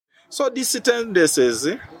So these tendencies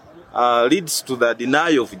leads to the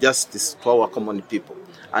denial of justice to our common people.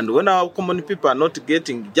 And when our common people are not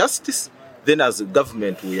getting justice, then as a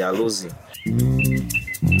government we are losing.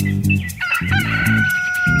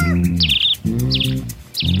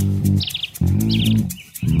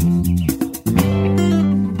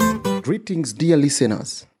 Greetings, dear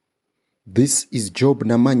listeners. This is Job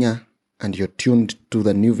Namanya, and you're tuned to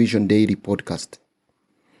the New Vision Daily podcast.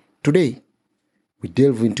 Today, we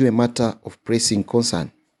delve into a matter of pressing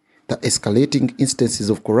concern: the escalating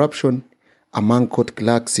instances of corruption among court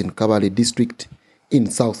clerks in Kabale district in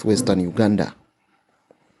southwestern Uganda.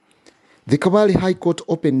 The Kabale High Court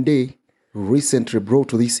Open Day recently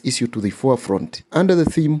brought this issue to the forefront under the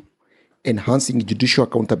theme Enhancing Judicial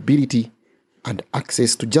Accountability and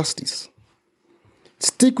Access to Justice.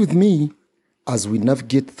 Stick with me as we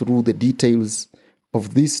navigate through the details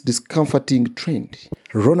of this discomforting trend.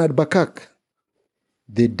 Ronald Bakak,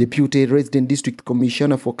 the Deputy Resident District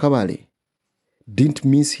Commissioner for Kabale, didn't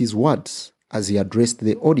mince his words as he addressed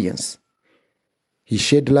the audience. He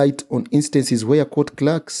shed light on instances where court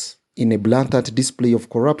clerks, in a blatant display of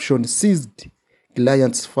corruption, seized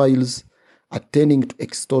clients' files, attempting to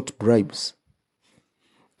extort bribes.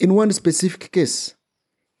 In one specific case,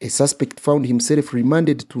 a suspect found himself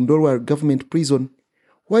remanded to Ndorwa government prison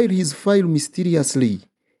while his file mysteriously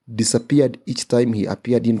disappeared each time he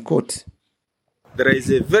appeared in court. There is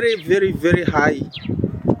a very, very, very high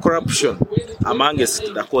corruption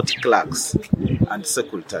amongst the court clerks and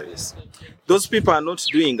secretaries. Those people are not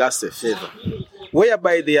doing us a favor,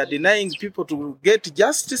 whereby they are denying people to get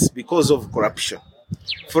justice because of corruption.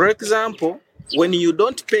 For example, when you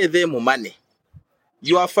don't pay them money,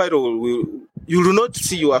 your file you will not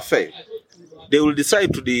see your file. They will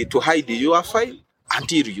decide to hide your file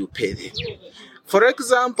until you pay them. For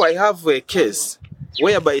example, I have a case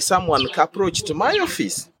whereby someone approached my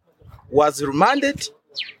office, was remanded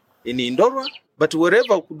in Ndorwa, but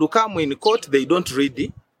wherever could come in court, they don't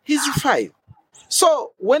read his file.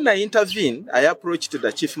 So when I intervened, I approached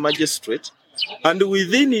the chief magistrate, and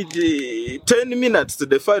within 10 minutes,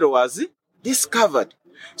 the file was discovered.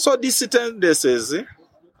 So this tendencies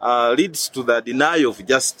leads to the denial of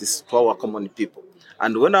justice to our common people.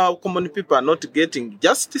 And when our common people are not getting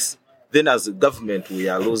justice, then as a government we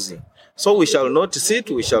are losing. So we shall not sit,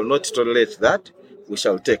 we shall not tolerate that, we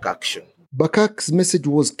shall take action. Bakak's message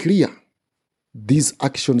was clear. These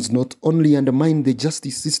actions not only undermine the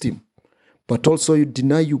justice system, but also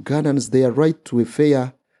deny Ugandans their right to a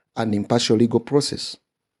fair and impartial legal process.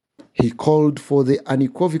 He called for the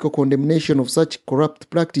unequivocal condemnation of such corrupt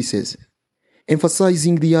practices,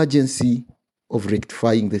 emphasizing the urgency of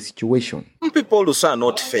rectifying the situation. Some people also are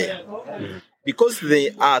not fair because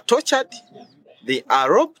they are tortured, they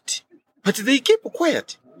are robbed, but they keep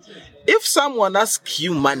quiet. If someone asks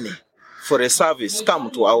you money for a service,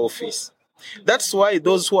 come to our office. That's why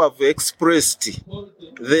those who have expressed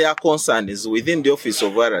their concerns within the office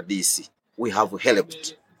of RDC, we have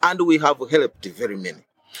helped, and we have helped very many.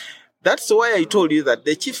 That's why I told you that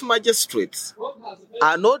the chief magistrates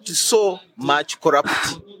are not so much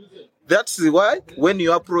corrupt. That's why when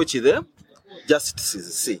you approach them, justice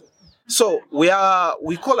is seen. So we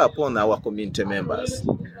call upon our community members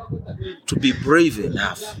to be brave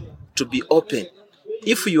enough, to be open.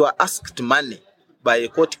 If you are asked money by a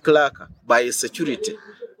court clerk, by a security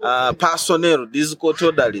personnel, these court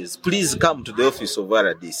orderlies, please come to the office of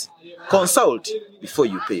RDC. Consult before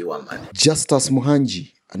you pay your money. Justice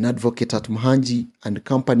Muhanji, an advocate at Muhanji and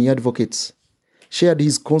Company Advocates, shared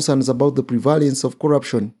his concerns about the prevalence of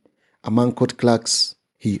corruption among court clerks.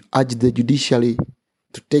 He urged the judiciary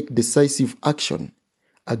to take decisive action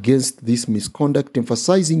against this misconduct,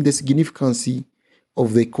 emphasizing the significance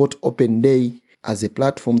of the Court Open Day as a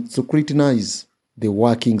platform to scrutinize the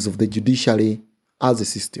workings of the judiciary as a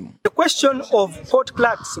system. The question of court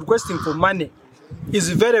clerks requesting for money is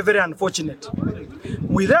very, very unfortunate.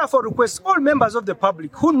 We therefore request all members of the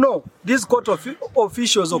public who know these court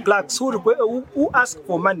officials or clerks who ask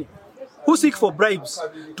for money, who seek for bribes,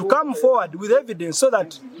 to come forward with evidence so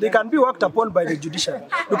that they can be worked upon by the judiciary.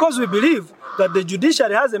 Because we believe that the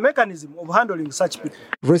judiciary has a mechanism of handling such people.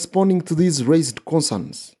 Responding to these raised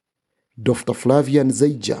concerns, Dr. Flavian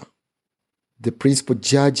Zaija, the principal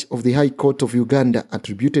judge of the High Court of Uganda,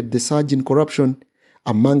 attributed the surge in corruption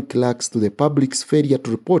among clerks to the public's failure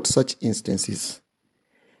to report such instances.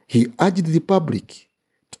 He urged the public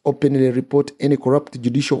to openly report any corrupt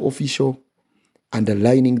judicial official,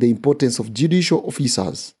 underlining the importance of judicial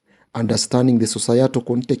officers understanding the societal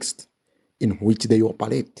context in which they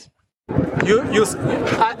operate.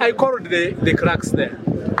 I called the clerks there.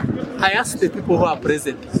 I asked the people who are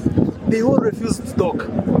present. They all refused to talk.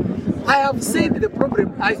 I have said the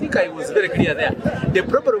problem, I think I was very clear there. The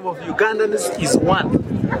problem of Ugandans is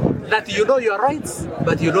one, that you know your rights,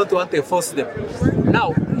 but you don't want to enforce them.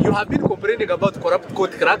 Now, you have been complaining about corrupt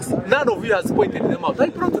court clerks. None of you has pointed them out. I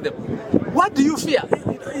brought them. What do you fear?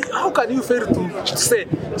 How can you fail to say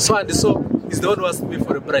so and so is the one who has to be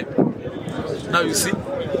for a bribe? Now you see.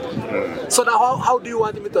 So now how do you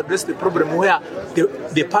want me to address the problem where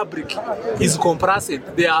the public is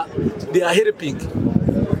complacent? They are helping.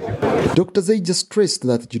 Dr. Zeija stressed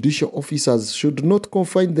that judicial officers should not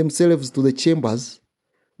confine themselves to the chambers,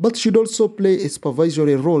 but should also play a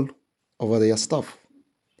supervisory role over their staff.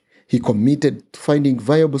 He committed to finding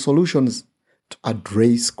viable solutions to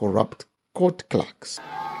address corrupt court clerks.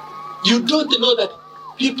 You don't know that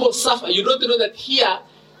people suffer. You don't know that here,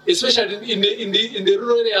 especially in the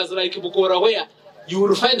rural areas like Bukora, where you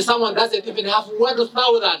will find someone doesn't even have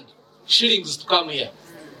 1,000 shillings to come here.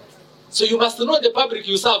 So you must know the public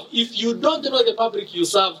you serve. If you don't know the public you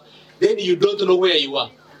serve, then you don't know where you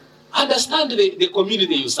are. Understand the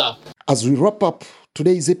community you serve. As we wrap up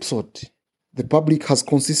today's episode, the public has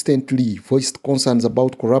consistently voiced concerns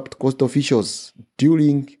about corrupt court officials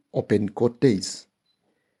during open court days.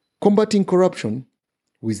 Combating corruption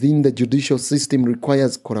within the judicial system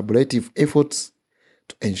requires collaborative efforts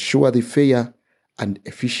to ensure the fair and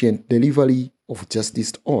efficient delivery of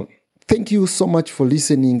justice to all. Thank you so much for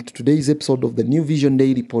listening to today's episode of the New Vision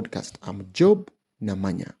Daily Podcast. I'm Job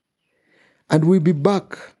Namanya, and we'll be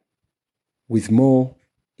back with more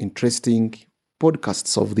interesting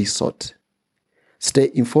podcasts of this sort.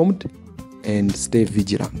 Stay informed and stay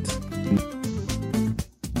vigilant.